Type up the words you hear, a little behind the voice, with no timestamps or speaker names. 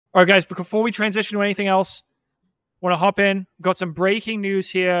All right, guys, but before we transition to anything else, want to hop in. Got some breaking news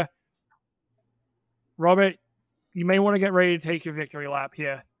here. Robert, you may want to get ready to take your victory lap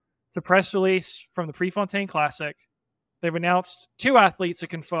here. It's a press release from the Prefontaine Classic. They've announced 2 athletes are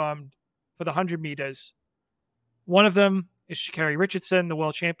confirmed for the 100 meters. One of them is Sha'Carri Richardson, the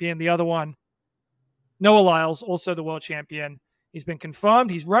world champion. The other one, Noah Lyles, also the world champion. He's been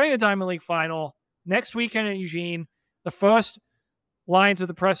confirmed. He's running the Diamond League final next weekend in Eugene. The first lines of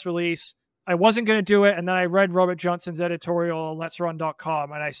the press release, I wasn't going to do it, and then I read Robert Johnson's editorial on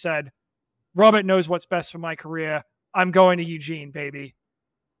Let'sRun.com, and I said, Robert knows what's best for my career. I'm going to Eugene, baby.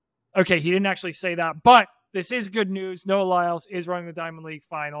 Okay, he didn't actually say that, but this is good news. Noah Lyles is running the Diamond League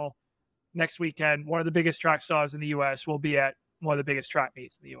final next weekend. One of the biggest track stars in the U.S. will be at one of the biggest track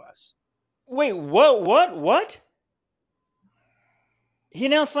meets in the U.S. Wait, what? He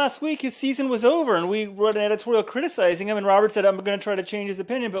announced last week his season was over, and we wrote an editorial criticizing him, and Robert said, I'm going to try to change his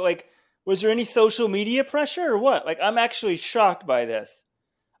opinion, but, like, was there any social media pressure or what? Like, I'm actually shocked by this.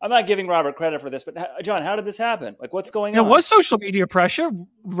 I'm not giving Robert credit for this, but John, how did this happen? Like, what's going on? There was social media pressure.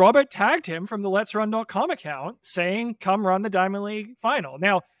 Robert tagged him from the Let'sRun.com account saying, come run the Diamond League final.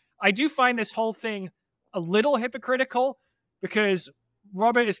 Now, I do find this whole thing a little hypocritical because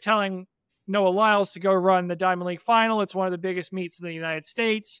Robert is telling Noah Lyles to go run the Diamond League final. It's one of the biggest meets in the United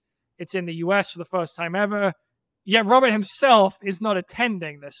States. It's in the U.S. for the first time ever. Yet Robert himself is not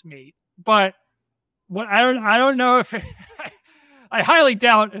attending this meet. But what I don't know if I highly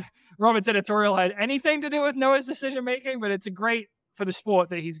doubt Robert's editorial had anything to do with Noah's decision making, but it's great for the sport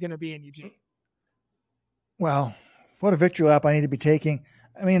that he's going to be in Eugene. Well, what a victory lap I need to be taking.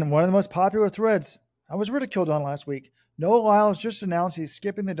 I mean, one of the most popular threads I was ridiculed on last week. Noah Lyles just announced he's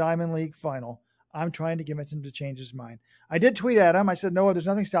skipping the Diamond League final. I'm trying to convince him to change his mind. I did tweet at him. I said, Noah, there's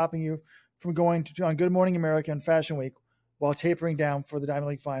nothing stopping you from going on Good Morning America and Fashion Week while tapering down for the Diamond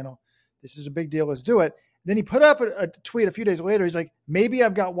League final. This is a big deal. Let's do it. Then he put up a tweet a few days later. He's like, maybe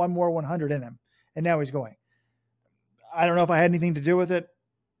I've got one more 100 in him. And now he's going. I don't know if I had anything to do with it.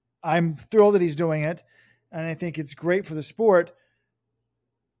 I'm thrilled that he's doing it. And I think it's great for the sport.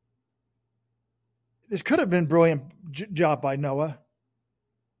 This could have been a brilliant job by Noah.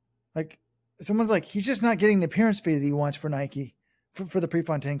 Like, someone's like, he's just not getting the appearance fee that he wants for Nike, for the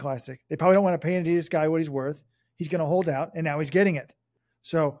Prefontaine Classic. They probably don't want to pay this guy what he's worth. He's going to hold out, and now he's getting it.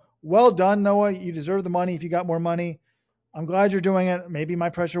 So, well done, Noah. You deserve the money if you got more money. I'm glad you're doing it. Maybe my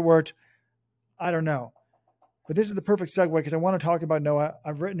pressure worked. I don't know. But this is the perfect segue because I want to talk about Noah.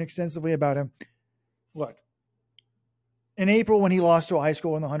 I've written extensively about him. Look, in April when he lost to a high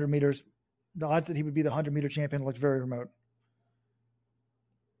school in the 100 meters, the odds that he would be the 100-meter champion looked very remote.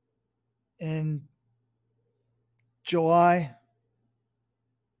 In July,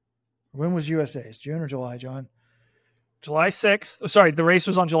 when was USA's? June or July, John? July 6th. Sorry, the race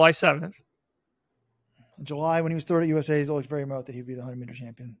was on July 7th. In July, when he was third at USA's, it looked very remote that he'd be the 100-meter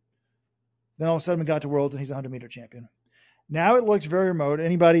champion. Then all of a sudden we got to Worlds and he's a 100-meter champion. Now it looks very remote.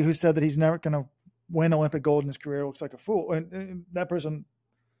 Anybody who said that he's never going to win Olympic gold in his career looks like a fool. And that person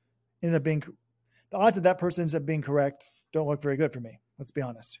ended up being, the odds that person ends up being correct don't look very good for me. Let's be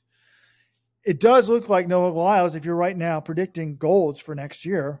honest. It does look like Noah Lyles, if you're right now predicting golds for next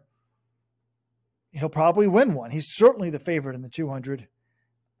year, he'll probably win one. He's certainly the favorite in the 200.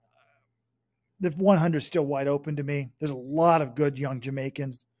 The 100 is still wide open to me. There's a lot of good young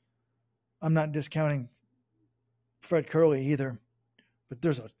Jamaicans. I'm not discounting Fred Curley either, but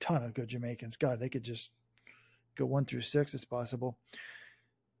there's a ton of good Jamaicans. God, they could just go 1 through 6. It's possible.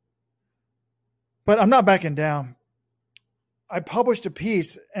 But I'm not backing down. I published a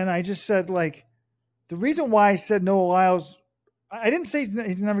piece and I just said, like, the reason why I said Noah Lyles, I didn't say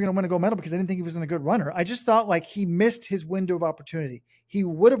he's never going to win a gold medal because I didn't think he wasn't a good runner. I just thought like he missed his window of opportunity. He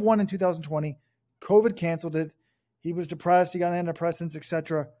would have won in 2020. COVID canceled it. He was depressed. He got antidepressants,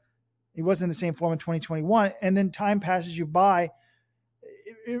 etc. He wasn't in the same form in 2021. And then time passes you by.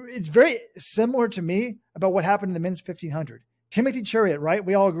 It's very similar to me about what happened in the men's 1500. Timothy Chariot, right?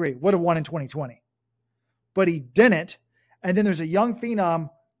 We all agree, would have won in 2020. But he didn't. And then there's a young phenom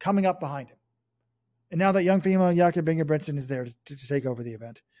coming up behind him. And now that young phenom, Jakob Ingebrigtsen, is there to take over the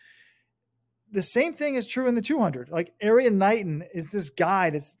event. The same thing is true in the 200. Like Arian Knighton is this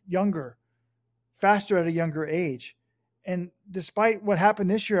guy that's younger, faster at a younger age. And despite what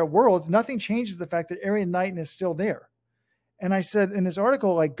happened this year at Worlds, nothing changes the fact that Arian Knighton is still there. And I said in this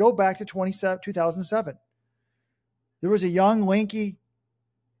article, like, go back to 2007. There was a young, lanky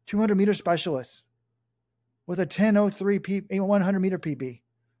 200-meter specialist with a 10:03 100-meter PB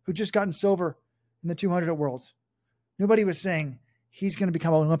who just gotten silver in the 200 at Worlds. Nobody was saying he's going to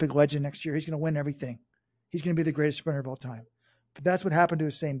become an Olympic legend next year. He's going to win everything. He's going to be the greatest sprinter of all time. But that's what happened to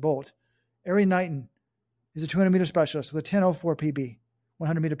Usain Bolt. Ari Knighton is a 200-meter specialist with a 10:04 PB,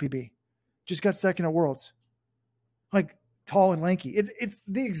 100-meter PB. Just got second at Worlds. Like, tall and lanky. It's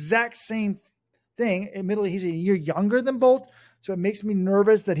the exact same thing. Admittedly, he's a year younger than Bolt, so it makes me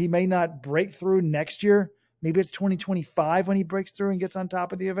nervous that he may not break through next year. Maybe it's 2025 when he breaks through and gets on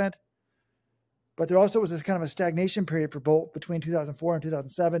top of the event. But there also was this kind of a stagnation period for Bolt between 2004 and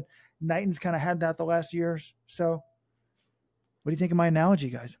 2007. Knighton's kind of had that the last years. So what do you think of my analogy,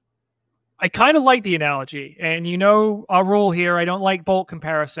 guys? I kind of like the analogy. And you know our rule here, I don't like Bolt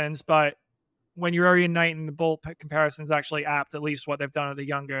comparisons, but when you're Ari Knighton, the Bolt comparison is actually apt, at least what they've done at the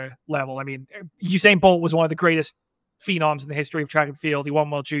younger level. I mean, Usain Bolt was one of the greatest phenoms in the history of track and field. He won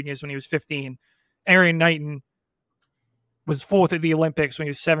World Juniors when he was 15. Ari Knighton was fourth at the Olympics when he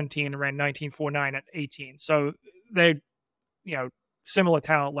was 17 and ran 19.49 at 18. So they're, similar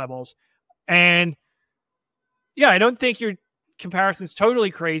talent levels. And yeah, I don't think your comparison's totally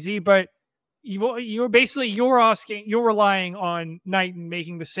crazy, but you're relying on Knighton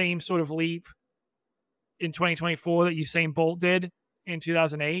making the same sort of leap in 2024 that Usain Bolt did in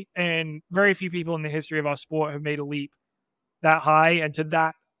 2008. And very few people in the history of our sport have made a leap that high and to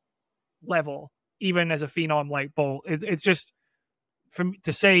that level, even as a phenom like Bolt. It's just,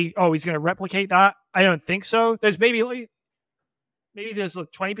 to say, oh, he's going to replicate that, I don't think so. There's maybe there's a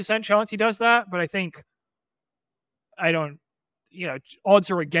 20% chance he does that, but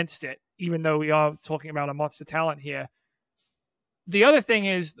odds are against it, even though we are talking about a monster talent here. The other thing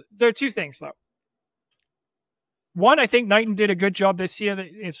is, there are two things, though. One, I think Knighton did a good job this year. That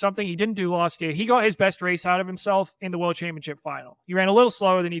is something he didn't do last year. He got his best race out of himself in the World Championship final. He ran a little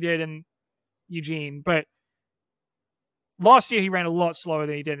slower than he did in Eugene, but last year he ran a lot slower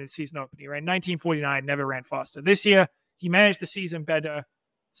than he did in the season open. He ran 19.49, never ran faster. This year, he managed the season better.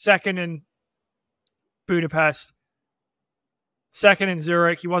 Second in Budapest, second in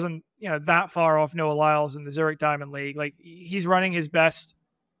Zurich. He wasn't, that far off Noah Lyles in the Zurich Diamond League. Like, he's running his best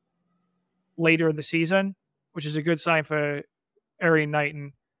later in the season, which is a good sign for Ari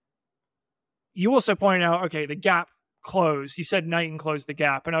Knighton. You also pointed out, okay, the gap closed. You said Knighton closed the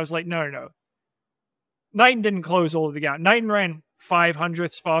gap. And I was like, no. Knighton didn't close all of the gap. Knighton ran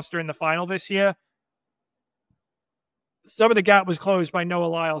 500ths faster in the final this year. Some of the gap was closed by Noah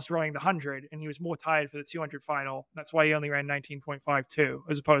Lyles running the 100, and he was more tired for the 200 final. That's why he only ran 19.52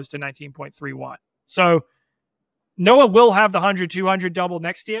 as opposed to 19.31. So Noah will have the 100-200 double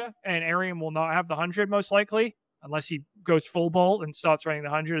next year, and Arian will not have the 100 most likely, unless he goes full Bolt and starts running the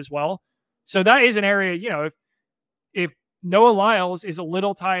 100 as well. So that is an area, if Noah Lyles is a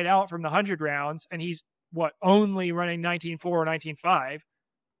little tired out from the 100 rounds, and he's only running 19.4 or 19.5,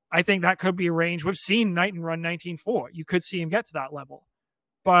 I think that could be a range. We've seen Knighton run 19.4. You could see him get to that level.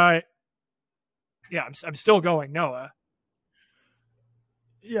 But yeah, I'm still going Noah.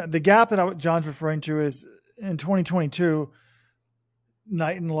 Yeah, the gap that John's referring to is in 2022,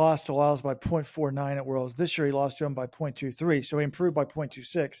 Knighton lost to Lyles by 0.49 at Worlds. This year he lost to him by 0.23, so he improved by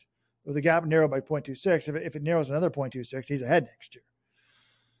 0.26. With the gap narrowed by 0.26, if it narrows another 0.26, he's ahead next year.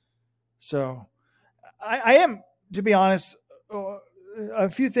 So I am, to be honest, a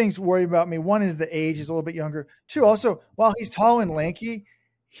few things worry about me. One is the age; he's a little bit younger. Two, also, while he's tall and lanky,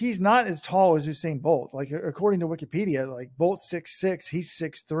 he's not as tall as Usain Bolt. Like, according to Wikipedia, like, Bolt's 6'6", he's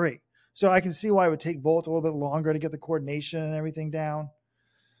 6'3". So I can see why it would take Bolt a little bit longer to get the coordination and everything down.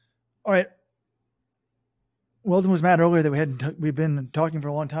 All right. Weldon was mad earlier that we've been talking for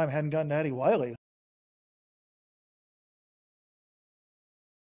a long time, hadn't gotten to Eddie Wiley.